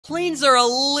Planes are a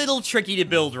little tricky to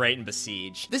build right in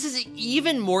Besiege. This is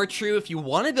even more true if you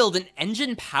want to build an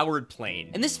engine-powered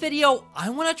plane. In this video, I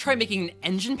want to try making an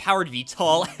engine-powered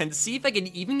VTOL and see if I can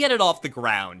even get it off the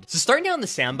ground. So starting out in the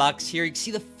sandbox here, you can see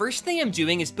the first thing I'm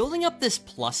doing is building up this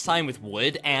plus sign with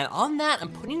wood, and on that, I'm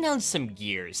putting down some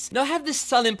gears. Now I have this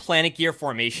sun and planet gear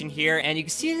formation here, and you can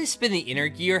see as I spin the inner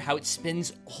gear, how it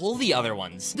spins all the other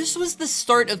ones. This was the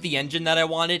start of the engine that I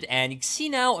wanted, and you can see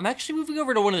now, I'm actually moving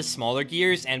over to one of the smaller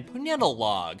gears, and putting down a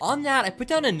log. On that, I put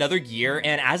down another gear,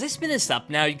 and as I spin this up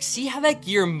now, you can see how that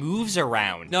gear moves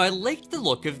around. Now, I like the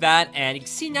look of that, and you can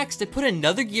see next, I put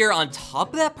another gear on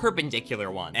top of that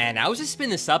perpendicular one. And now as I spin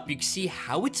this up, you can see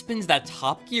how it spins that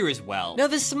top gear as well. Now,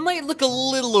 this might look a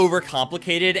little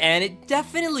overcomplicated, and it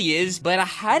definitely is, but I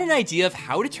had an idea of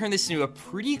how to turn this into a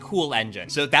pretty cool engine.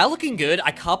 So that looking good,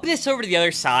 I copied this over to the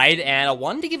other side, and I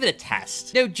wanted to give it a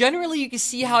test. Now, generally, you can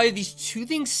see how I have these two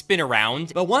things spin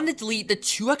around, but I wanted to delete the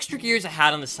two extra gears I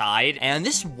had on the side, and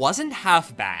this wasn't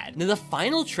half bad. Now the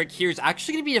final trick here is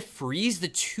actually going to be to freeze the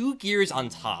two gears on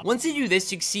top. Once I do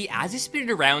this, you can see as I spin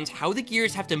it around how the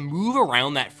gears have to move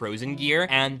around that frozen gear,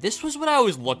 and this was what I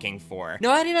was looking for.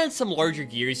 Now I added on some larger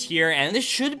gears here, and this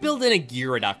should build in a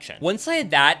gear reduction. Once I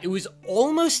had that, it was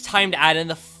almost time to add in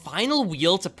the final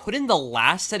wheel to put in the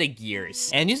last set of gears.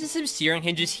 And using some steering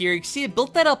hinges here, you can see I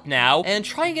built that up now, and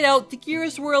trying it out, the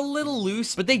gears were a little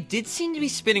loose, but they did seem to be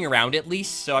spinning around at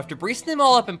least, so after bracing them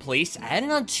all up in place, I added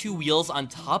on two wheels on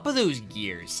top of those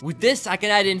gears. With this, I can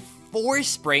add in 4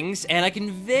 springs, and I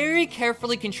can very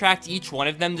carefully contract each one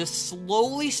of them to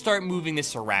slowly start moving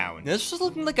this around. Now, this was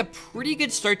looking like a pretty good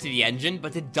start to the engine,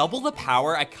 but to double the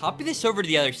power, I copied this over to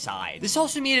the other side. This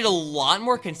also made it a lot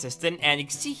more consistent, and you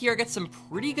can see here I got some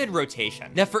pretty good rotation.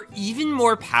 Now, for even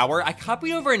more power, I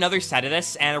copied over another set of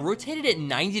this, and I rotated it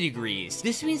 90 degrees.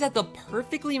 This means that they'll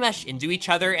perfectly mesh into each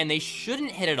other, and they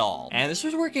shouldn't hit at all. And this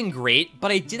was working great,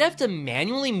 but I did have to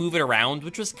manually move it around,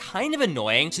 which was kind of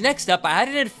annoying. So next up, I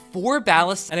added in 4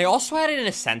 ballasts, and I also added in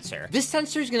a sensor. This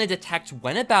sensor is going to detect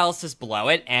when a ballast is below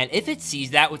it, and if it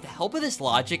sees that, with the help of this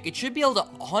logic, it should be able to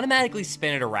automatically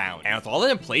spin it around. And with all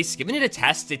that in place, giving it a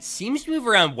test, it seems to move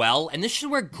around well, and this should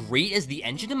work great as the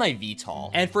engine in my VTOL.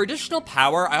 And for additional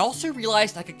power, I also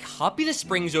realized I could copy the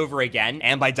springs over again,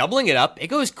 and by doubling it up, it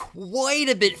goes quite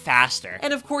a bit faster.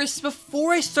 And of course,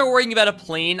 before I start worrying about a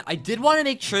plane, I did want to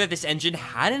make sure that this engine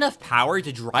had enough power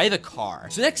to drive a car.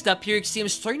 So next up here, you can see I'm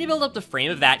starting to build up the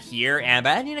frame of that here, and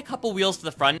by adding a couple wheels to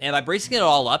the front and by bracing it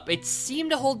all up, it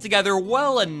seemed to hold together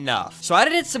well enough. So I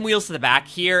added in some wheels to the back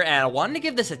here, and I wanted to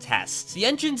give this a test. The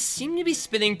engine seemed to be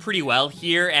spinning pretty well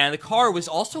here, and the car was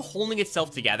also holding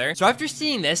itself together. So after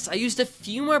seeing this, I used a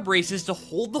few more braces to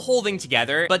hold the whole thing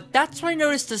together, but that's when I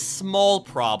noticed a small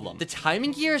problem. The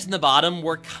timing gears in the bottom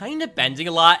were kind of bending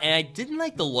a lot, and I didn't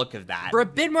like the look of that. For a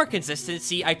bit more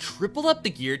consistency, I tripled up the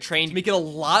gear train to make it a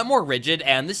lot more rigid,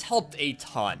 and this helped a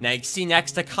ton. Now you can see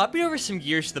next, I copied over some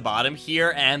gears to the bottom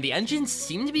here, and the engine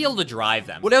seemed to be able to drive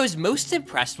them. What I was most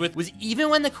impressed with was even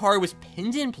when the car was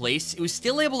pinned in place, it was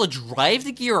still able to drive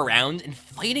the gear around and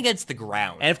fight against the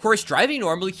ground. And of course, driving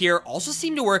normally here also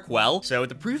seemed to work well, so with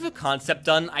the proof of concept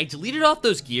done, I deleted off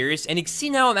those gears, and you can see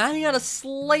now I'm adding on a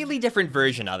slightly different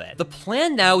version of it. The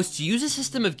plan now is to use a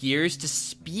system of gears to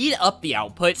speed up the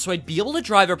output so I'd be able to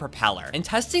drive a propeller. And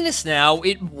testing this now,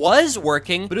 it was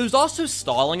working, but it was also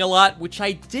stalling a lot, which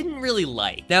I didn't really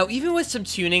like. Now, even with some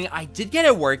tuning, I did get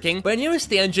it working, but I noticed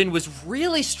the engine was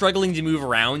really struggling to move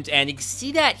around, and you can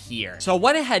see that here. So I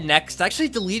went ahead next, I actually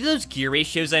deleted those gear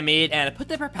ratios I made, and I put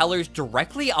the propellers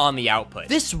directly on the output.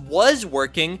 This was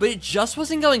working, but it just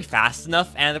wasn't going fast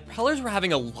enough, and the propellers were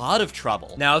having a lot of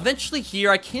trouble. Now, eventually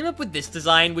here, I came up with this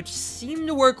design, which seemed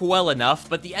to work well enough,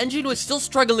 but the engine was still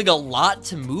struggling a lot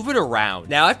to move it around.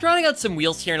 Now, after adding out some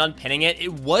wheels here and unpinning it,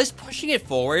 it was pushing it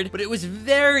forward, but it was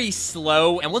very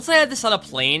slow, and once I had this on a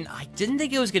plane, I didn't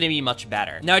think it was going to be much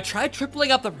better. Now, I tried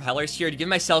tripling up the propellers here to give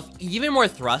myself even more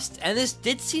thrust, and this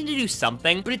did seem to do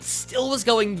something, but it still was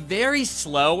going very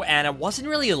slow, and I wasn't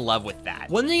really in love with that.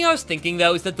 One thing I was thinking,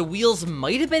 though, is that the wheels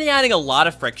might have been adding a lot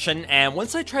of friction, and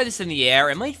once I try this in the air,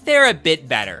 it might fare a bit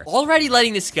better. Already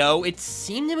letting this go, it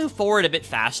seemed to move forward a bit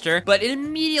faster, but it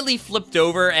immediately flipped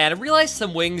over, and I realized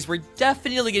some wings were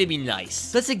definitely going to be nice.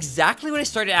 So that's exactly what I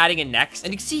started adding in next,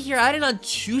 and you can see here I added on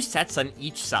 2 sets on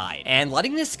each side, and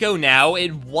letting this go now,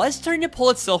 it was starting to pull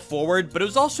itself forward, but it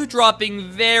was also dropping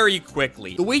very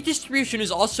quickly. The weight distribution is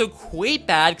also quite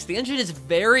bad because the engine is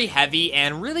very heavy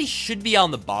and really should be on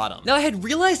the bottom. Now, I had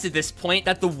realized at this point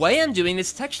that the way I'm doing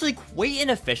this is actually quite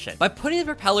inefficient. By putting the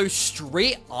propellers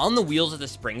straight on the wheels that the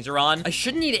springs are on, I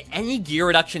shouldn't need any gear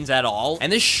reductions at all,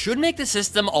 and this should make the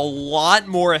system a lot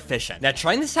more efficient. Now,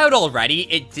 trying this out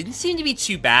already, it didn't seem to be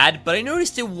too bad, but I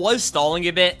noticed it was stalling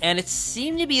a bit, and it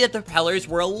seemed to be that the propellers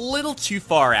were a little too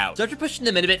far out. So after pushing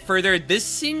them in a bit further, this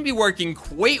seemed to be working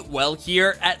quite well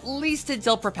here, at least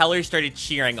until propellers started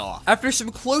shearing off. After some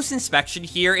close inspection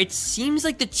here, it seems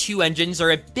like the two engines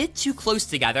are a bit too close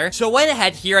together, so I went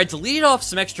ahead here, I deleted off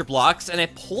some extra blocks, and I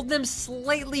pulled them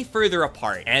slightly further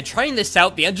apart. And trying this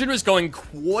out, the engine was going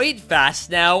quite fast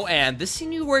now, and this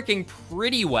seemed to be working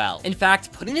pretty well. In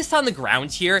fact, putting this on the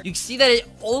ground here, you can see that it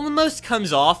almost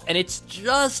comes off, and it's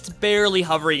just barely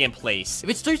hovering in place. If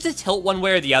it starts to tilt one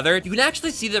way or the other, you can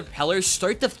actually see the propellers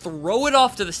start to throw it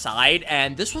off to the side,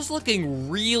 and this was looking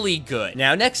really good.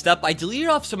 Now, next up, I deleted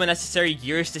off some unnecessary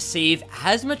gears to save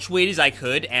as much weight as I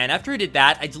could, and after I did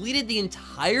that, I deleted the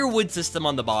entire wood system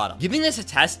on the bottom. Giving this a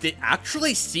test, it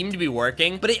actually seemed to be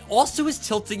working, but it also was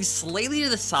tilting slightly to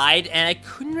the side, and I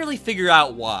couldn't really figure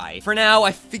out why. For now,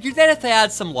 I figured that if I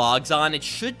add some logs on, it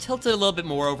should tilt it a little bit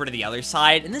more over to the other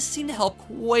side, and this seemed to help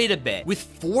quite a bit. With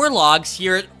 4 logs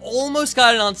here, it almost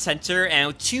got it on center, and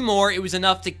with 2 more, it was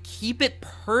enough to keep it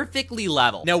perfectly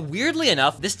level. Now, weirdly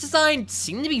enough, this design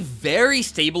seemed to be very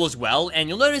stable as well, and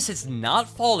you'll notice it's not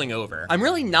falling over. I'm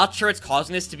really not sure what's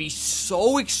causing this to be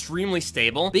so extremely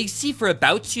stable, but you see for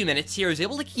about 2 minutes here, I was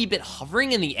able to keep it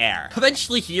hovering in the air.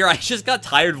 Eventually here, I just got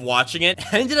tired of watching it,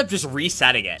 and ended up just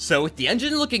resetting it. So with the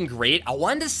engine looking great, I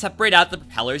wanted to separate out the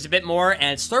propellers a bit more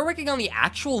and start working on the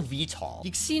actual VTOL.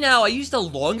 You can see now, I used a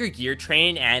longer gear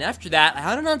train, and after that, I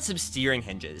added on some steering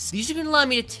hinges. These are going to allow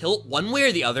me to tilt one way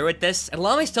or the other with this, and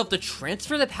allow myself to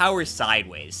transfer the power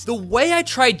sideways. The way I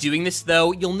tried doing this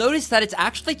though, you'll notice that it's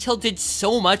actually tilted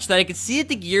so much that I can see that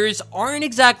the gears aren't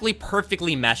exactly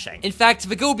perfectly meshing. In fact,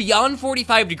 if I go beyond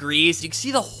 45 degrees, you can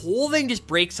see the whole thing just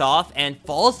breaks off and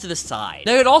falls to the side.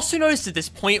 Now, I'd also noticed at this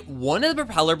point, one of the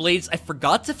propeller blades I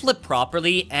forgot to flip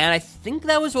properly, and I think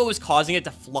that was what was causing it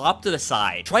to flop to the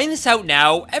side. Trying this out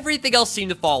now, everything else seemed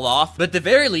to fall off, but at the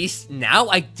very least, now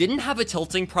I didn't have a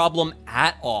tilting problem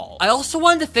at all. I also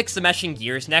wanted to fix the meshing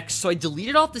gears next, so I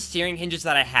deleted off the steering hinges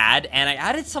that I had, and I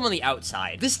added some on the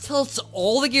outside. This tilts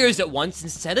all the gears at once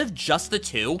instead of just the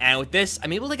 2, and with this,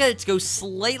 I'm able to get it to go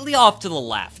slightly off to the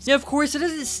left. Now, of course, it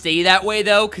doesn't stay that way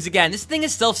though, because again, this thing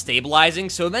is self-stabilizing,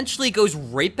 so eventually it goes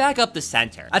right back up the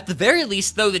center. At the very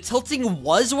least though, the tilting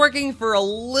was working for a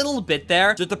little bit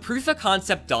there, so with the proof of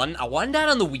concept done, I wanted to add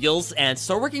on the wheels and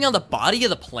start working on the body of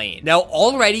the plane. Now,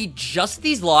 already, just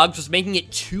these logs was making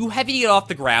it too heavy to get off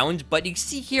the ground, but you can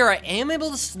see here, I am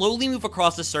able to slowly move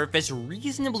across the surface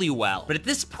reasonably well. But at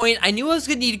this point, I knew I was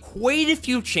going to need quite a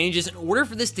few changes in order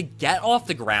for this to get off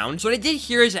the ground, so what I did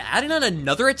here is I added on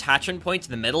another attachment point to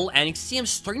the middle, and you can see I'm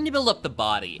starting to build up the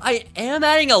body. I am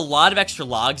adding a lot of extra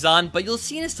logs on, but you'll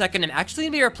see in a second, I'm actually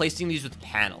going to be replacing these with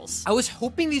panels. I was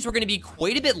hoping these were going to be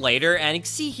quite a bit lighter, and you can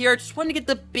see here, I just wanted to get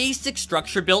the basic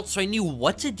structure built so I knew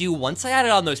what to do once I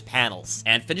added on those panels.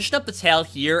 And finishing up the tail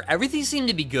here, everything seemed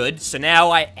to be good, so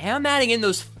now I am adding in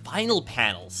those final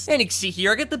panels. And you can see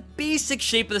here, I got the basic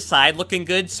shape of the side looking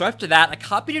good, so after that, I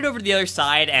copied it over to the other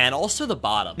side and also the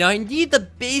bottom. Now, I need the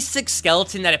basic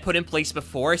skeleton that I put in place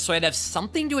before, so I'd have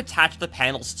something to attach the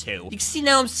panels to. You can see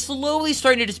now I'm slowly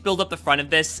starting to just build up the front of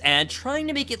this and trying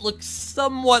to make it look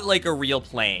somewhat like a real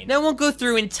plane. Now, I won't go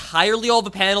through entirely all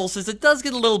the panels as it does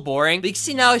get a little boring, but you can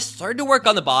see now I started to work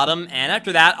on the bottom, and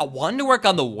after that, I wanted to work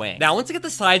on the wing. Now, once I get the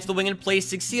sides of the wing in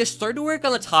place, you can see I started to work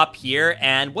on the top here,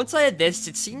 and once I had this,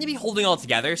 it seemed to be holding all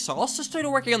together, so I also started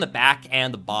working on the back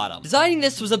and the bottom. Designing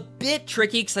this was a bit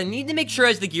tricky because I needed to make sure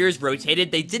as the gears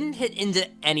rotated, they didn't hit into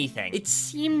anything. It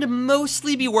seemed to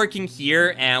mostly be working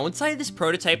here, and once I had this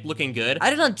prototype looking good, I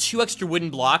added on 2 extra wooden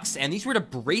blocks, and these were to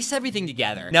brace everything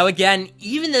together. Now again,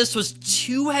 even this was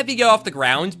too heavy to get off the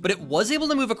ground, but it was able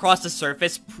to move across the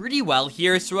surface pretty well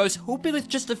here, so I was hoping with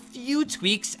just a few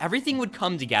tweaks, everything would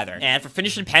come together. And for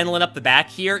finishing paneling up the back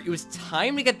here, it was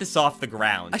time to get this off the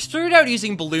ground. I started out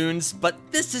using balloons balloons, but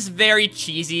this is very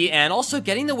cheesy, and also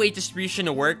getting the weight distribution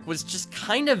to work was just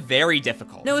kind of very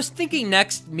difficult. Now I was thinking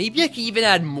next, maybe I could even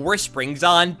add more springs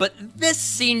on, but this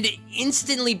seemed to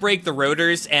instantly break the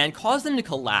rotors and cause them to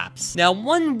collapse. Now,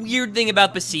 one weird thing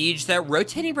about Besiege that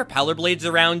rotating propeller blades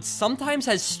around sometimes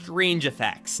has strange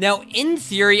effects. Now, in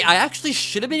theory, I actually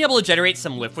should have been able to generate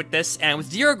some lift with this, and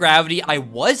with zero gravity, I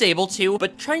was able to,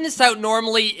 but trying this out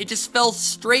normally, it just fell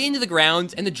straight into the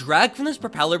ground, and the drag from those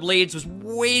propeller blades was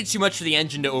way too much for the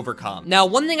engine to overcome. Now,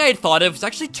 one thing I had thought of was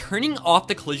actually turning off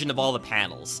the collision of all the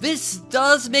panels. This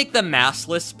does make them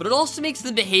massless, but it also makes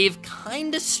them behave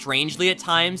kinda strangely at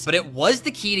times, but it was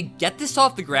the key to get this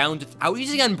off the ground without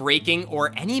using unbraking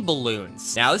or any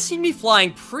balloons. Now, this seemed to be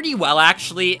flying pretty well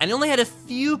actually, and only had a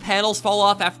few panels fall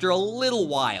off after a little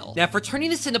while. Now, for turning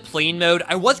this into plane mode,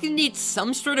 I was gonna need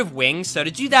some sort of wing, so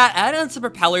to do that, I added on some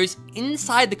propellers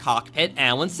inside the cockpit,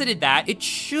 and once I did that, it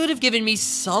should have given me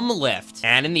some lift.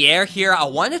 And in the air here, I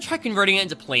wanted to try converting it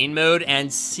into plane mode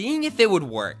and seeing if it would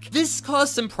work. This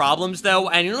caused some problems though,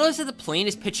 and you notice that the plane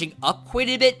is pitching up quite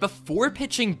a bit before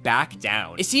pitching back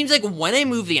down. It seems like when I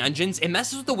move the engines, it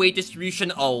messes with the weight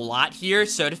distribution a lot here,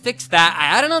 so to fix that,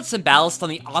 I added on some ballast on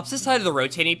the opposite side of the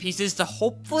rotating pieces to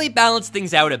hopefully balance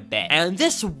things out a bit. And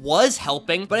this was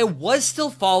helping, but I was still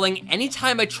falling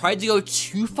anytime I tried to go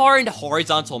too far into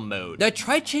horizontal mode. Now, I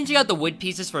tried changing out the wood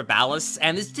pieces for ballast,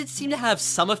 and this did seem to have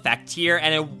some effect here,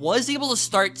 and I was able to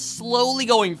start slowly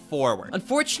going forward.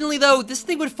 Unfortunately though, this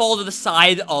thing would fall to the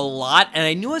side a lot, and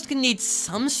I knew I was gonna need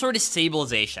some sort of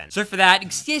stabilization. So for that, you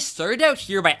can see I started out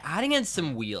here by adding in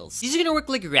some wheels. These are gonna work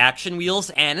like reaction wheels,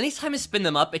 and anytime I spin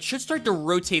them up, it should start to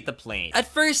rotate the plane.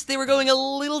 At first, they were going a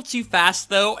little too fast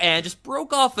though, and just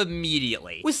broke off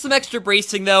immediately. With some extra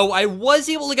bracing though, I was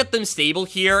able to get them stable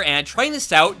here, and trying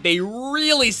this out, they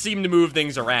really seemed to move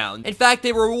things around. In fact,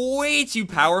 they were way too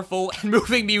powerful and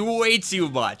moving me way too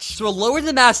much. So I lowered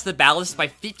the mass of the ballast by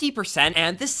 50%,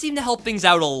 and this seemed to help things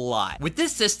out a lot. With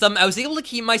this system, I was able to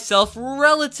keep myself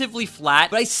relatively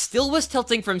flat, but I still was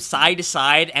tilting from side to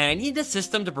side, and I needed a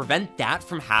system to prevent that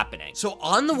from happening. So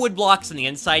on the wood blocks on the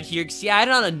inside here, you can see I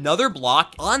added on another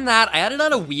block. On that, I added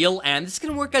on a wheel, and this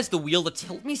can work as the wheel to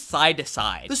tilt me side to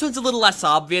side. This one's a little less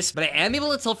obvious, but I am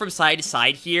able to tilt from side to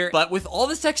side here. But with all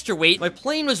this extra weight, my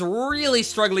plane was really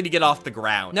struggling to get off the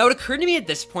ground. Now, it occurred to me at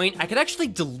this point, I could actually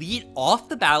delete off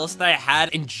the ballast that I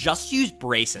had and just use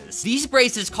braces. These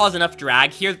braces cause enough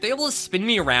drag here that they're able to spin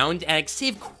me around, and I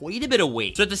save quite a bit of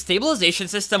weight. So with the stabilization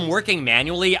system working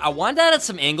manually, I wanted to add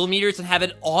some angle meters and have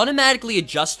it automatically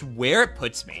adjust where it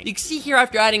puts me. You can see here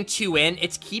after adding 2 in,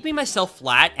 it's keeping myself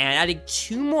flat, and adding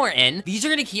 2 more in, these are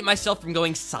going to keep myself from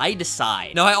going side to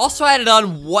side. Now, I also added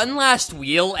on one last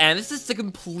wheel, and this is to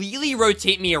completely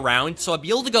rotate me around, so I'll be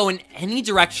able to go in any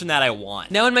direction that I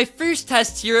want. Now, in my first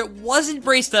test here, it wasn't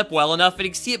braced up well enough, and you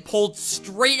can see it pulled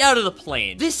straight out of the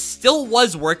plane. This still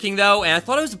was working though, and I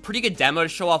thought it was a pretty good demo to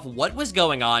show off what was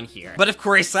going on here. But of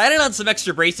course, I added on some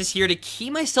extra braces here to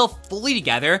keep myself fully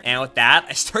together, and with that,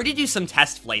 I started to do some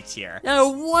test flights here.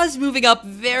 Now, it was moving up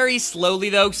very slowly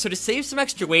though, so to save some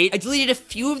extra weight, I deleted a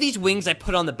few of these wings I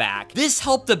put on the back. This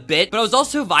helped a bit, but I was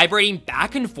also vibrating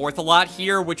back and forth a lot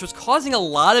here, which was causing a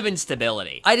lot of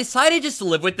instability. I decided just to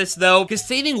live with this though, because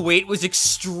saving weight was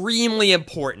extremely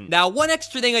important. Now, one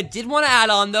extra thing I did want to add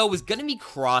on though was gonna be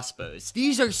crossbows.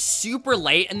 These are super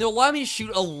light, and they'll allow me to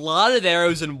shoot a lot of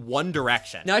arrows in one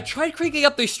direction. Now, I tried cranking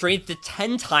up their strength to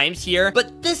 10 times here,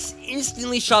 but this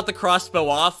instantly shot the crossbow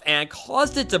off and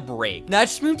caused it to break. Now, I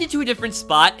just moved it to a different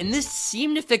spot, and this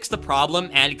seemed to fix the problem,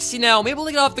 and you can see now I'm able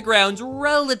to get off the ground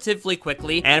relatively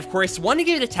quickly, and of course, want to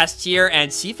give it a test here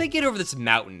and see if I get over this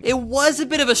mountain. It was a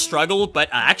bit of a struggle,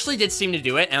 but I actually did seem to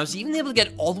do it, and I was even able to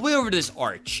get all the way over to this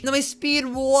arch. Now, my speed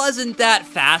wasn't that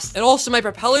fast, and also my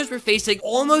propellers were facing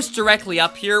almost directly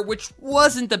up here, which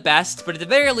wasn't the best, but at the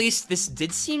very least, this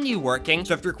did seem to be working.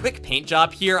 So after a quick paint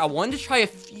job here, I wanted to try a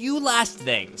few last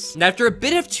things. And after a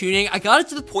bit of tuning, I got it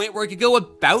to the point where I could go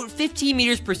about 15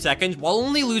 meters per second while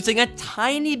only losing a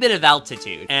tiny bit of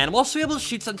altitude. And I'm also able to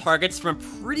shoot some targets from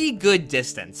a pretty good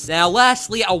distance. Now,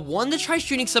 lastly, I wanted to try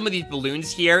shooting some of these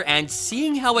balloons here and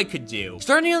seeing how I could do.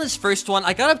 Starting on this first one,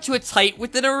 I got up to its height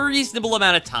within a reasonable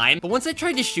amount of time, but once I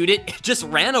tried to shoot it, it just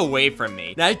ran away from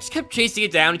me. Now, I just kept chasing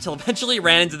it down until eventually it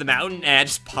ran into the mountain and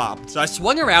just popped. So I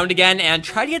swung around again and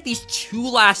tried to get these 2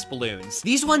 last balloons.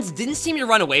 These ones didn't seem to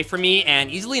run away away from me,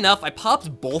 and easily enough, I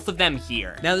popped both of them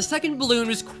here. Now, the second balloon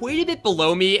was quite a bit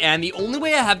below me, and the only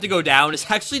way I have to go down is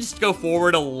actually just go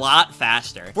forward a lot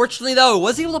faster. Fortunately, though, I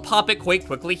was able to pop it quite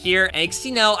quickly here, and you can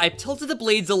see now, I tilted the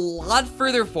blades a lot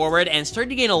further forward and started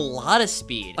to gain a lot of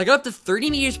speed. I got up to 30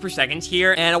 meters per second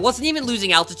here, and I wasn't even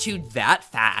losing altitude that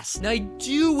fast. Now, I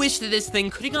do wish that this thing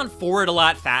could have gone forward a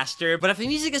lot faster, but if I'm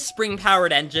using a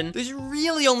spring-powered engine, there's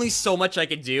really only so much I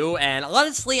could do, and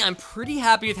honestly, I'm pretty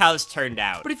happy with how this turned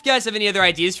out. But if you guys have any other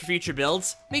ideas for future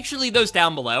builds, make sure to leave those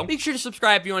down below. Make sure to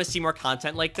subscribe if you want to see more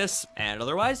content like this, and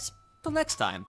otherwise, till next time.